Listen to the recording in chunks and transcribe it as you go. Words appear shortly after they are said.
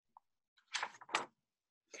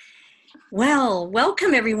Well,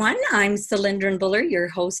 welcome everyone. I'm Cylindrin Buller, your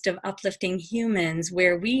host of Uplifting Humans,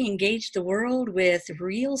 where we engage the world with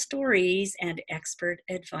real stories and expert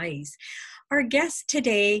advice. Our guest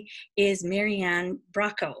today is Marianne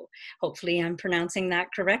Bracco. Hopefully, I'm pronouncing that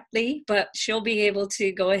correctly, but she'll be able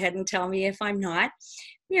to go ahead and tell me if I'm not.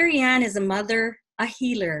 Marianne is a mother, a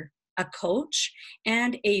healer, a coach,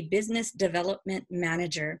 and a business development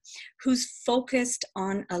manager who's focused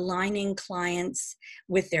on aligning clients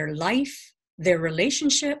with their life, their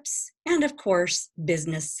relationships, and of course,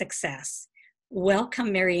 business success.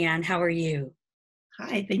 Welcome, Marianne. How are you?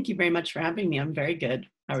 Hi, thank you very much for having me. I'm very good.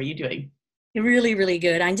 How are you doing? Really, really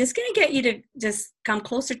good. I'm just going to get you to just come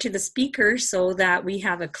closer to the speaker so that we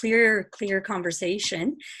have a clear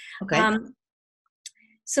conversation. Okay. Um,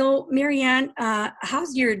 so, Marianne,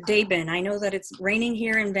 how's your day been? I know that it's raining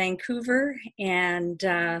here in Vancouver, and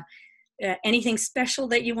anything special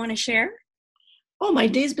that you want to share? Oh, my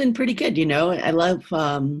day's been pretty good. I love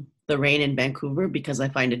the rain in Vancouver because I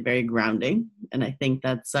find it very grounding. And I think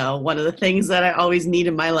that's one of the things that I always need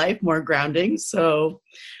in my life, more grounding. So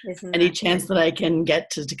Isn't any that chance that I can get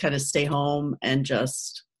to kind of stay home and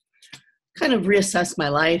just kind of reassess my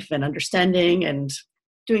life and understanding and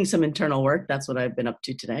doing some internal work, that's what I've been up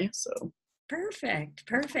to today. So perfect?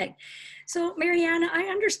 Perfect. So, Marianne, I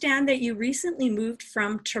understand that you recently moved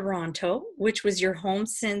from Toronto, which was your home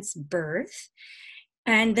since birth.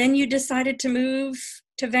 And then you decided to move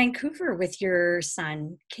to Vancouver with your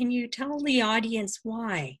son. Can you tell the audience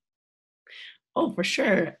why? oh, for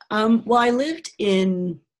sure. Well, I lived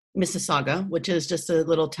in Mississauga, which is just a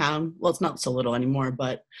little town. Well, it's not so little anymore,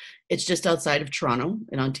 but it's just outside of Toronto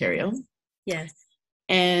in Ontario. Yes. Yes.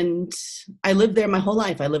 And I lived there my whole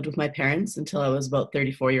life. I lived with my parents until I was about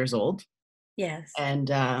 34 years old. Yes.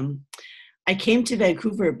 And I came to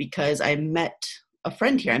Vancouver because I met a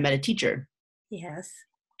friend here. I met a teacher. Yes.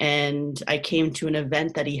 And I came to an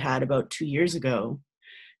event that he had about 2 years ago.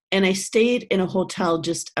 And I stayed in a hotel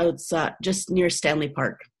just outside, just near Stanley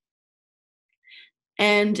Park.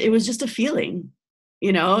 And it was just a feeling,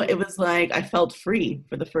 it was like I felt free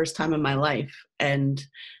for the first time in my life. And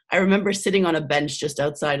I remember sitting on a bench just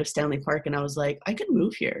outside of Stanley Park and I was like, I could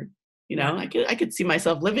move here. Wow. I could see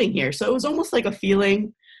myself living here. So it was almost like a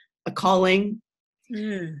feeling, a calling.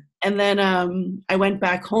 Mm. And then I went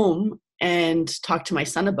back home and talked to my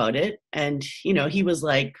son about it. And, he was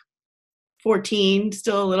like 14,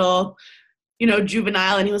 still a little,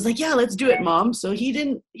 juvenile. And he was like, yeah, let's do it, mom. So he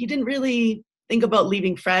didn't really think about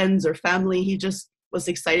leaving friends or family. He just was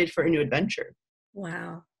excited for a new adventure.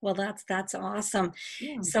 Wow. Well, that's awesome.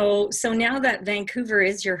 Yeah. So now that Vancouver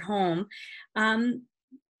is your home, um,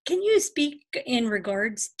 can you speak in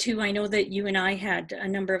regards to, I know that you and I had a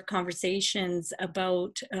number of conversations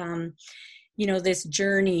about, this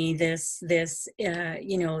journey, there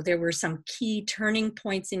were some key turning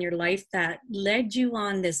points in your life that led you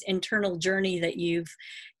on this internal journey that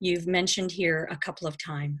you've mentioned here a couple of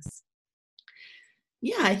times.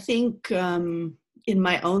 Yeah, I think in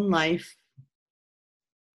my own life,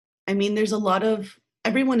 I mean, there's a lot of,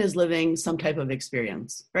 everyone is living some type of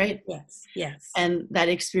experience, right? Yes, yes. And that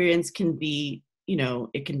experience can be,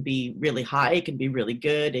 it can be really high, it can be really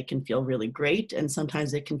good, it can feel really great, and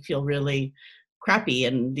sometimes it can feel really crappy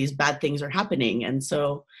and these bad things are happening. And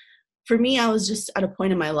so for me, I was just at a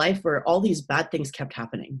point in my life where all these bad things kept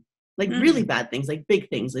happening. Like really Mm, bad things, like big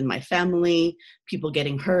things in my family, people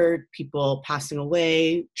getting hurt, people passing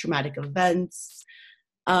away, traumatic events.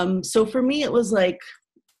 So for me, it was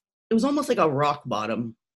almost like a rock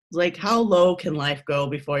bottom. Like, how low can life go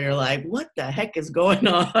before you're like, what the heck is going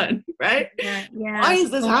on? Right? yeah, Why yes.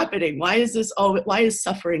 is this happening? Why is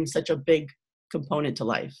suffering such a big component to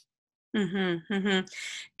life? Mm-hmm, mm-hmm.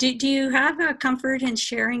 Do you have a comfort in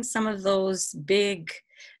sharing some of those big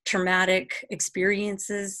traumatic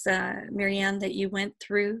experiences, Marianne, that you went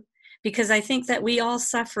through? Because I think that we all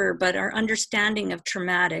suffer, but our understanding of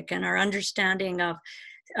traumatic and our understanding of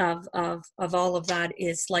all of that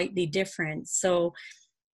is slightly different. So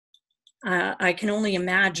I can only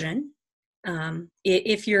imagine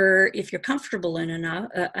if you're comfortable in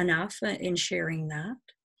enough in sharing that.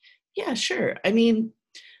 Yeah, sure. I mean,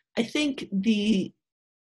 I think the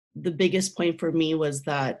biggest point for me was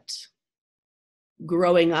that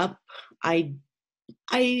growing up, I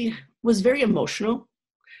I was very emotional,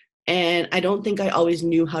 and I don't think I always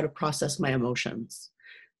knew how to process my emotions.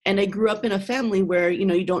 And I grew up in a family where,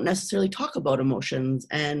 you don't necessarily talk about emotions,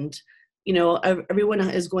 and everyone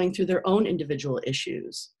is going through their own individual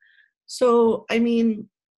issues. So, I mean,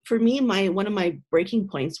 for me, my one of my breaking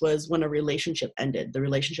points was when a relationship ended. The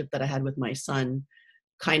relationship that I had with my son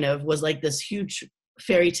kind of was like this huge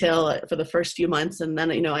fairy tale for the first few months. And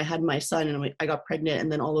then, I had my son and I got pregnant,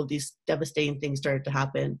 and then all of these devastating things started to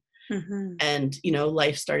happen. Mm-hmm. And,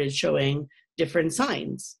 life started showing different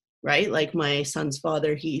signs, right? Like my son's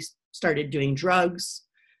father, he started doing drugs,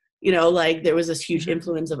 like there was this huge Mm-hmm.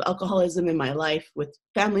 influence of alcoholism in my life with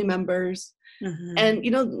family members. Mm-hmm. And,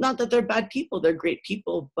 not that they're bad people, they're great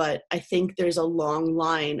people, but I think there's a long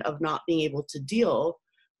line of not being able to deal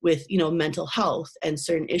with, mental health and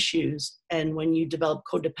certain issues. And when you develop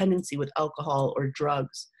codependency with alcohol or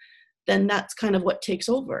drugs, then that's kind of what takes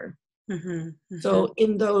over. Mm-hmm. Mm-hmm. So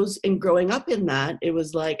in growing up in that, it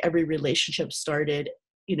was like every relationship started,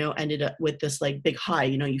 ended up with this like big high,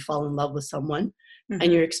 you fall in love with someone Mm-hmm.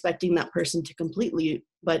 and you're expecting that person to completely,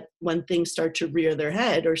 but when things start to rear their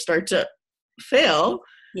head or start to fail,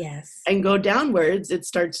 Yes. and go downwards, it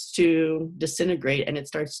starts to disintegrate and it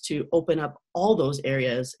starts to open up all those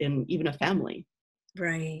areas in even a family.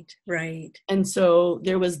 Right. Right. And so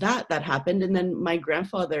there was that happened. And then my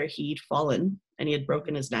grandfather, he'd fallen and he had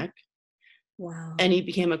broken his neck. Wow. And he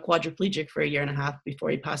became a quadriplegic for 1.5 years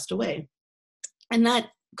before he passed away. And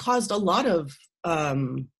that caused a lot of,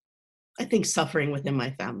 I think, suffering within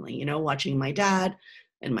my family, watching my dad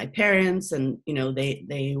and my parents, and,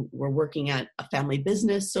 they were working at a family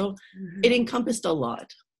business. So Mm-hmm. it encompassed a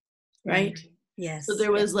lot, right? Yes. So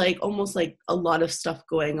there was like almost like a lot of stuff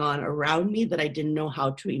going on around me that I didn't know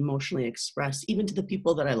how to emotionally express, even to the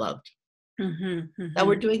people that I loved, Mm-hmm. that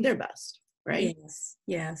were doing their best, right? Yes.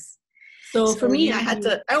 Yes. So for me, I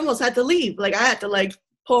almost had to leave. Like I had to like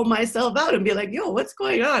pull myself out and be like, yo, what's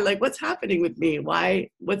going on? Like, what's happening with me?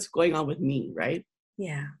 What's going on with me? Right.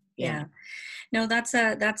 Yeah. Yeah. No, that's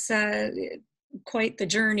quite the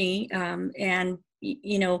journey. And,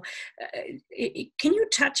 can you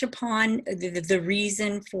touch upon the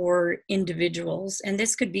reason for individuals, and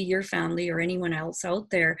this could be your family or anyone else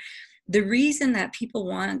out there, the reason that people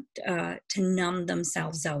want to numb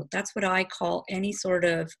themselves out? That's what I call any sort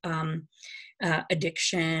of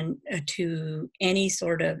addiction to any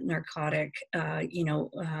sort of narcotic. Why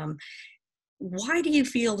do you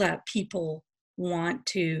feel that people want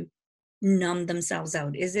to numb themselves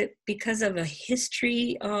out? Is it because of a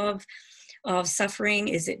history of suffering?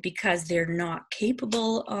 Is it because they're not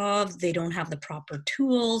capable of, they don't have the proper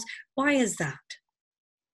tools? Why is that?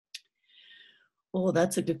 Oh,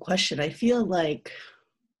 that's a good question. I feel like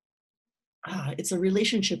it's a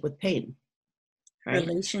relationship with pain, right?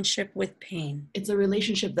 Relationship with pain. It's a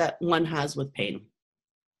relationship that one has with pain.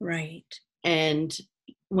 Right. And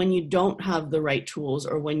when you don't have the right tools,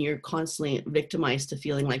 or when you're constantly victimized to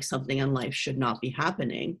feeling like something in life should not be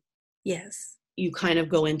happening, Yes. you kind of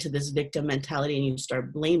go into this victim mentality and you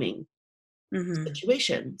start blaming Mm-hmm.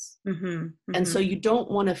 situations. Mm-hmm. Mm-hmm. And so you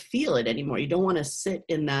don't want to feel it anymore. You don't want to sit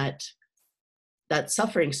in that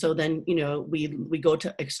suffering. So then, we go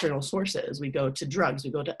to external sources. We go to drugs, we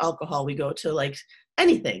go to alcohol, we go to like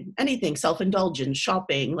anything, self-indulgence,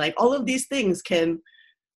 shopping, like all of these things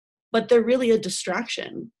but they're really a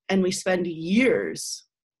distraction. And we spend years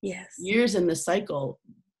in this cycle.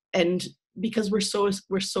 And because we're so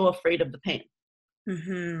afraid of the pain.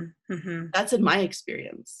 Mm-hmm. Mm-hmm. That's in my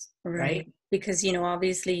experience. Right. Because,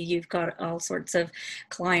 obviously you've got all sorts of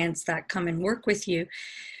clients that come and work with you.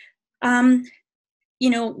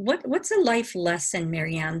 What's a life lesson,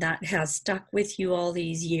 Marianne, that has stuck with you all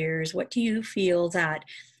these years? What do you feel that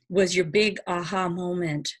was your big aha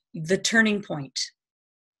moment, the turning point?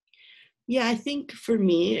 Yeah, I think for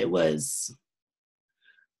me, it was,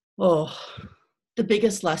 the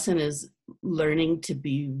biggest lesson is learning to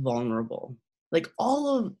be vulnerable. Like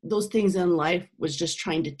all of those things in life was just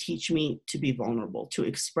trying to teach me to be vulnerable, to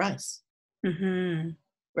express, mm-hmm.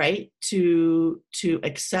 right? To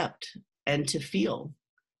accept and to feel.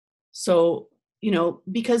 So,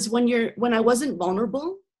 because when I wasn't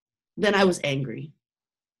vulnerable, then I was angry.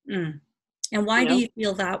 Mm. And why do you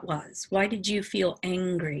feel that was? Why did you feel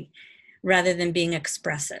angry rather than being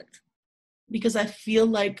expressive? Because I feel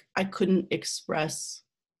like I couldn't express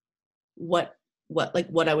what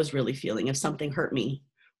I was really feeling. If something hurt me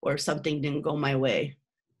or if something didn't go my way,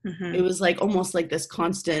 mm-hmm. It was like almost like this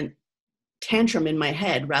constant tantrum in my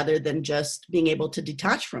head rather than just being able to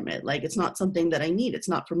detach from it. Like, it's not something that I need. It's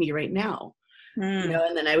not for me right now.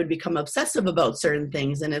 And then I would become obsessive about certain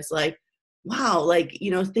things. And it's like, wow, like,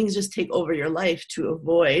 things just take over your life to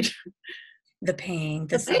avoid the pain,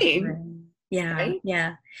 the pain. Suffering. Yeah. Right?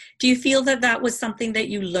 Yeah. Do you feel that was something that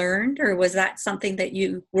you learned, or was that something that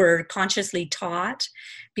you were consciously taught?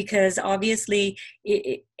 Because obviously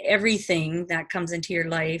everything that comes into your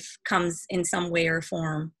life comes in some way or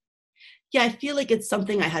form. Yeah. I feel like it's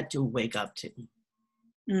something I had to wake up to.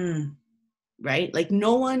 right? Like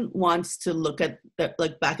no one wants to look at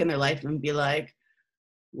like back in their life and be like,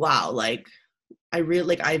 wow, like I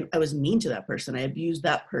really like I was mean to that person. I abused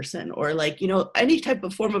that person. Or like, any type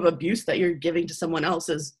of form of abuse that you're giving to someone else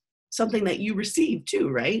is something that you receive too,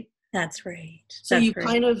 right? That's right. So That's you right.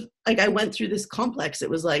 kind of like, I went through this complex. It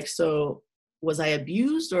was like, so was I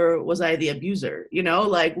abused or was I the abuser?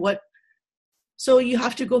 Like what? So you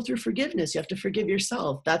have to go through forgiveness. You have to forgive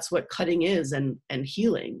yourself. That's what cutting is, and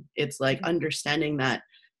healing. It's like understanding that,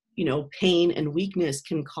 pain and weakness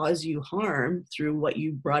can cause you harm through what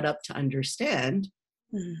you brought up to understand.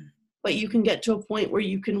 Mm-hmm. But you can get to a point where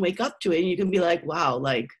you can wake up to it and you can be like, wow,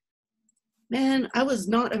 like, man, I was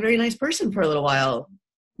not a very nice person for a little while,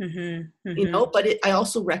 Mm-hmm. Mm-hmm. but I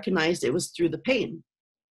also recognized it was through the pain.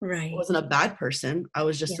 I Right. wasn't a bad person. I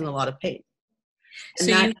was just Yeah. in a lot of pain. So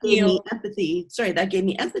And that you gave me feel empathy. Sorry, that gave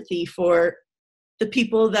me empathy for the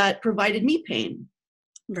people that provided me pain,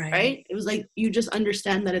 right. right? It was like, you just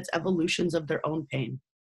understand that it's evolutions of their own pain.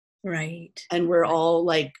 Right. And we're all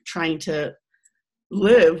like trying to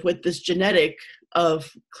live with this genetic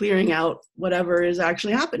of clearing out whatever is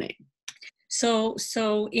actually happening.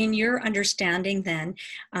 So in your understanding then,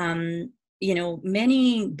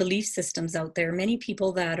 many belief systems out there, many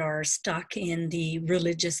people that are stuck in the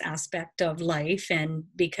religious aspect of life, and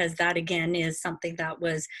because that again is something that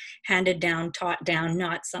was handed down, taught down,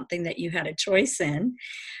 not something that you had a choice in.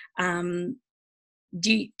 Um,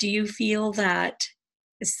 do you feel that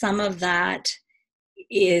some of that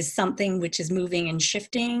is something which is moving and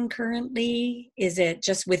shifting currently? Is it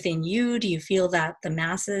just within you? Do you feel that the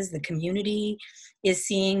masses, the community is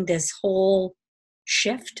seeing this whole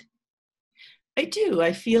shift? I do.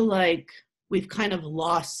 I feel like we've kind of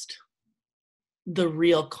lost the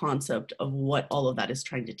real concept of what all of that is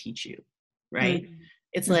trying to teach you, right? Mm-hmm.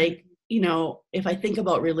 It's Mm-hmm. like, if I think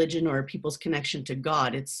about religion or people's connection to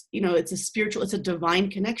God, it's a spiritual, it's a divine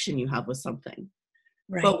connection you have with something.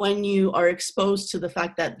 But Right. when you are exposed to the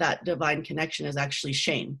fact that that divine connection is actually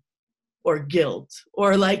shame or guilt,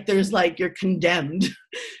 or like there's like you're condemned,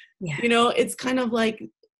 Yeah. it's kind of like,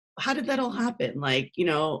 how did that all happen? Like,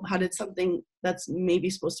 how did something that's maybe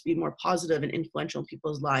supposed to be more positive and influential in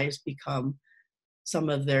people's lives become some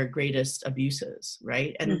of their greatest abuses,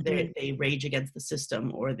 right? And Mm-hmm. they rage against the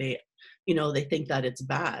system, or they think that it's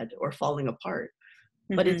bad or falling apart.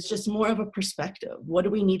 But Mm-hmm. it's just more of a perspective. What do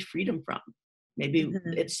we need freedom from? Maybe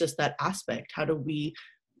Mm-hmm. it's just that aspect. How do we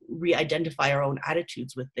re-identify our own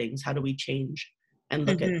attitudes with things? How do we change and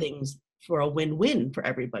look at Mm-hmm. things for a win-win for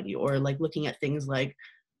everybody? Or like looking at things like,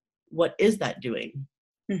 what is that doing,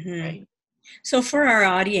 Mm-hmm. right? So for our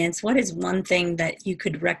audience, what is one thing that you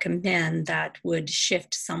could recommend that would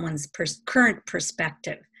shift someone's current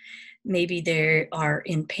perspective? Maybe they are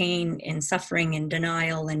in pain and suffering and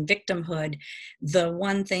denial and victimhood. The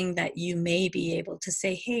one thing that you may be able to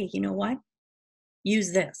say, hey, you know what?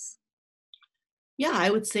 Use this. Yeah, I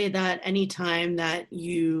would say that anytime that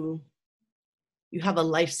you have a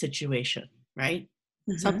life situation, right?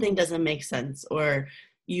 Mm-hmm. Something doesn't make sense, or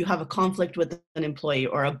you have a conflict with an employee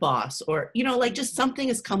or a boss, or, like just something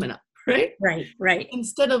is coming up, right? Right, right.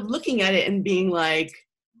 Instead of looking at it and being like,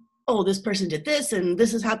 oh, this person did this and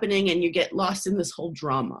this is happening, and you get lost in this whole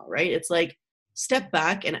drama, right? It's like, step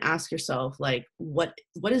back and ask yourself, like, what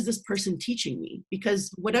is this person teaching me?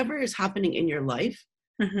 Because whatever is happening in your life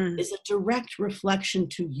Mm-hmm. is a direct reflection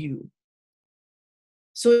to you.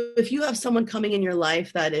 So if you have someone coming in your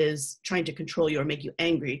life that is trying to control you or make you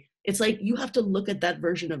angry, it's like you have to look at that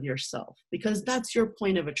version of yourself, because that's your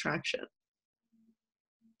point of attraction.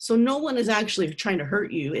 So no one is actually trying to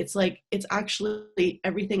hurt you. It's like, it's actually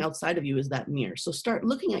everything outside of you is that mirror. So start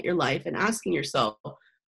looking at your life and asking yourself,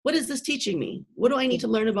 what is this teaching me? What do I need to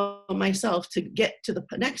learn about myself to get to the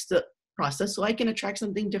next process so I can attract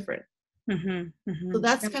something different? Mm-hmm. So Mm-hmm.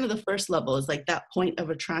 that's kind of the first level, is like that point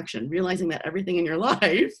of attraction, realizing that everything in your life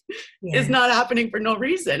is Yeah. not happening for no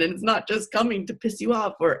reason. And it's not just coming to piss you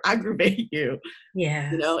off or aggravate you.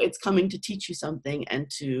 Yes. It's coming to teach you something and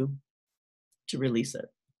to release it.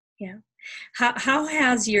 Yeah. How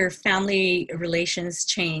has your family relations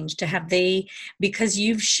changed? Have they, because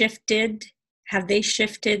you've shifted, have they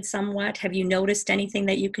shifted somewhat? Have you noticed anything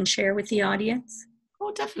that you can share with the audience?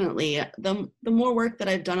 Oh, definitely. The more work that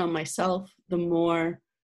I've done on myself, the more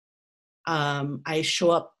I show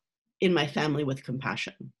up in my family with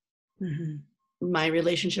compassion. Mm-hmm. My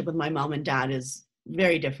relationship with my mom and dad is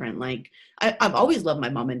very different. Like, I've always loved my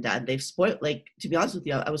mom and dad. They've spoiled, like, to be honest with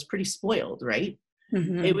you, I was pretty spoiled, right? It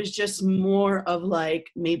Mm-hmm. was just more of like,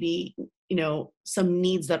 maybe, some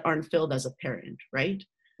needs that aren't filled as a parent, right?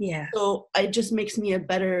 Yeah. So it just makes me a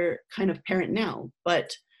better kind of parent now.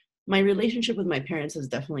 But my relationship with my parents has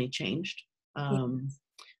definitely changed. Yeah.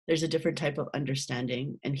 There's a different type of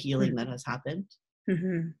understanding and healing that has happened.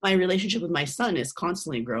 Mm-hmm. My relationship with my son is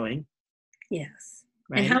constantly growing, Yes.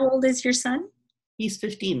 And right? how old is your son? He's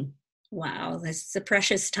 15. Wow, this is a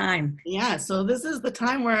precious time. Yeah, so this is the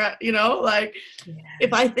time where, like, Yeah.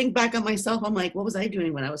 if I think back on myself, I'm like, what was I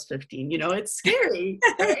doing when I was 15? It's scary,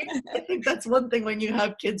 right? I think that's one thing when you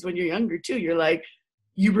have kids when you're younger too. You're like,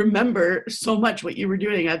 you remember so much what you were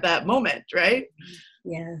doing at that moment, right?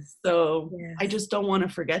 Yes. So Yes. I just don't want to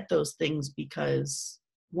forget those things, because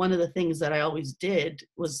one of the things that I always did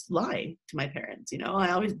was lie to my parents.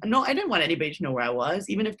 I didn't want anybody to know where I was,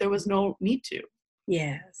 even if there was no need to.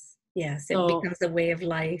 Yes. Yes. It So becomes a way of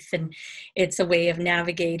life, and it's a way of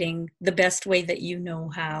navigating the best way that you know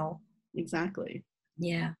how. exactly.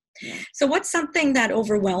 Yeah. Yeah. So what's something that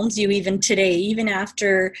overwhelms you even today, even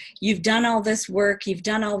after you've done all this work, you've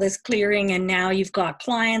done all this clearing, and now you've got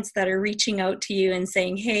clients that are reaching out to you and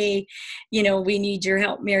saying, hey, we need your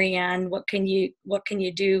help, Marianne. What can you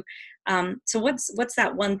do? So what's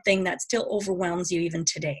that one thing that still overwhelms you even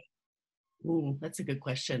today? Ooh, that's a good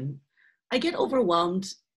question. I get overwhelmed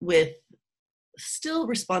with still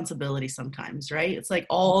responsibility sometimes, right? It's like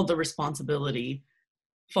all the responsibility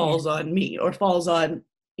Yeah. falls on me, or falls on,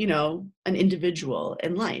 an individual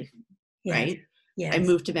in life, Yes. right? I Yes.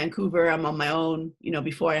 moved to Vancouver. I'm on my own.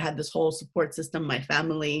 Before I had this whole support system, my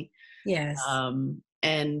family. Yes.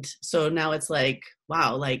 And so now it's like,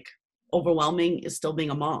 wow, like overwhelming is still being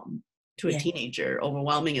a mom to a Yeah. teenager.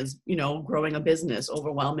 Overwhelming is, growing a business.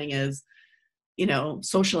 Overwhelming is,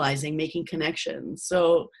 socializing, making connections.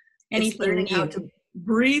 So it's Anything learning how new. to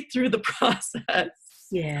breathe through the process.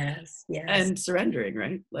 Yes. Yes. And surrendering,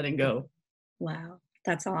 right? Letting go. Wow.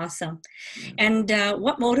 That's awesome. Yeah. And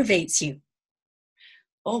what motivates you?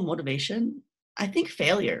 Oh, motivation. I think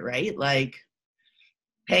failure, right? Like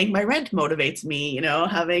paying my rent motivates me,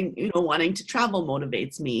 having, wanting to travel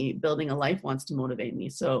motivates me, building a life wants to motivate me.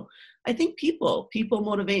 So I think people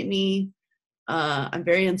motivate me. I'm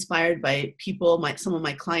very inspired by people, some of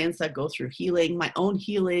my clients that go through healing, my own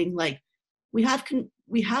healing. Like we have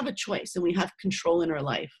a choice, and we have control in our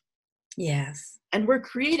life. Yes. And we're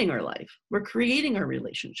creating our life. We're creating our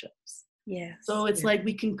relationships. Yes. So it's like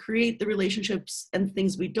we can create the relationships and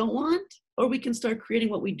things we don't want, or we can start creating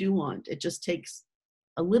what we do want. It just takes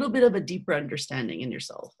a little bit of a deeper understanding in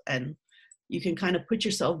yourself, and you can kind of put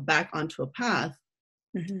yourself back onto a path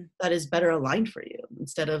that is better aligned for you,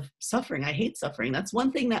 instead of suffering. I hate suffering. That's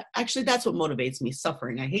one thing that's what motivates me,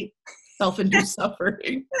 suffering. I hate self-induced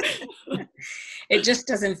suffering. It just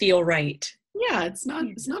doesn't feel right. Yeah, it's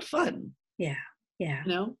not fun. Yeah. Yeah.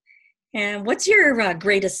 And what's your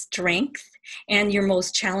greatest strength and your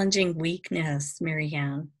most challenging weakness,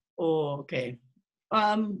 Marianne? Oh, okay.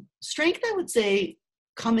 Strength, I would say,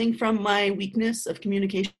 coming from my weakness of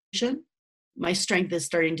communication, my strength is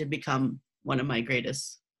starting to become one of my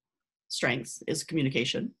greatest strengths, is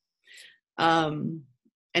communication. And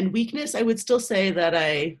weakness, I would still say that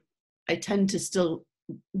I tend to still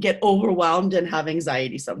get overwhelmed and have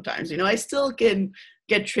anxiety sometimes. I still can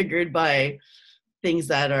get triggered by things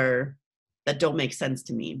that don't make sense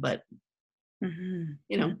to me, but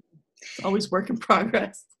it's always work in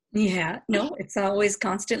progress. Yeah, no, it's always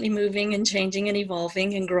constantly moving and changing and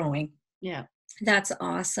evolving and growing. Yeah. That's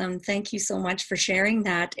awesome. Thank you so much for sharing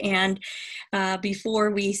that. And before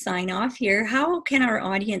we sign off here, how can our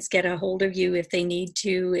audience get a hold of you if they need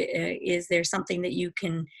to? Is there something that you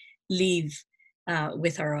can leave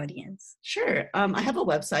with our audience? Sure. I have a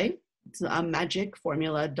website. It's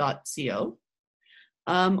magicformula.co.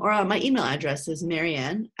 Or my email address is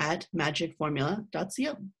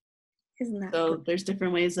marianne@magicformula.co. Isn't that So good? there's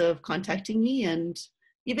different ways of contacting me, and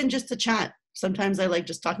even just to chat. Sometimes I like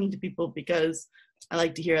just talking to people because I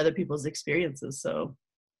like to hear other people's experiences. So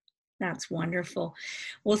that's wonderful.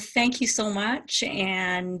 Well, thank you so much.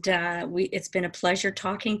 And it's been a pleasure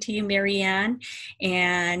talking to you, Marianne.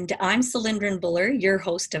 And I'm Cylindrin Buller, your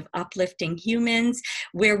host of Uplifting Humans,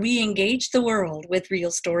 where we engage the world with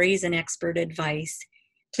real stories and expert advice.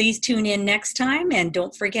 Please tune in next time, and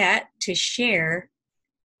don't forget to share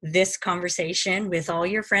this conversation with all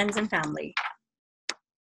your friends and family.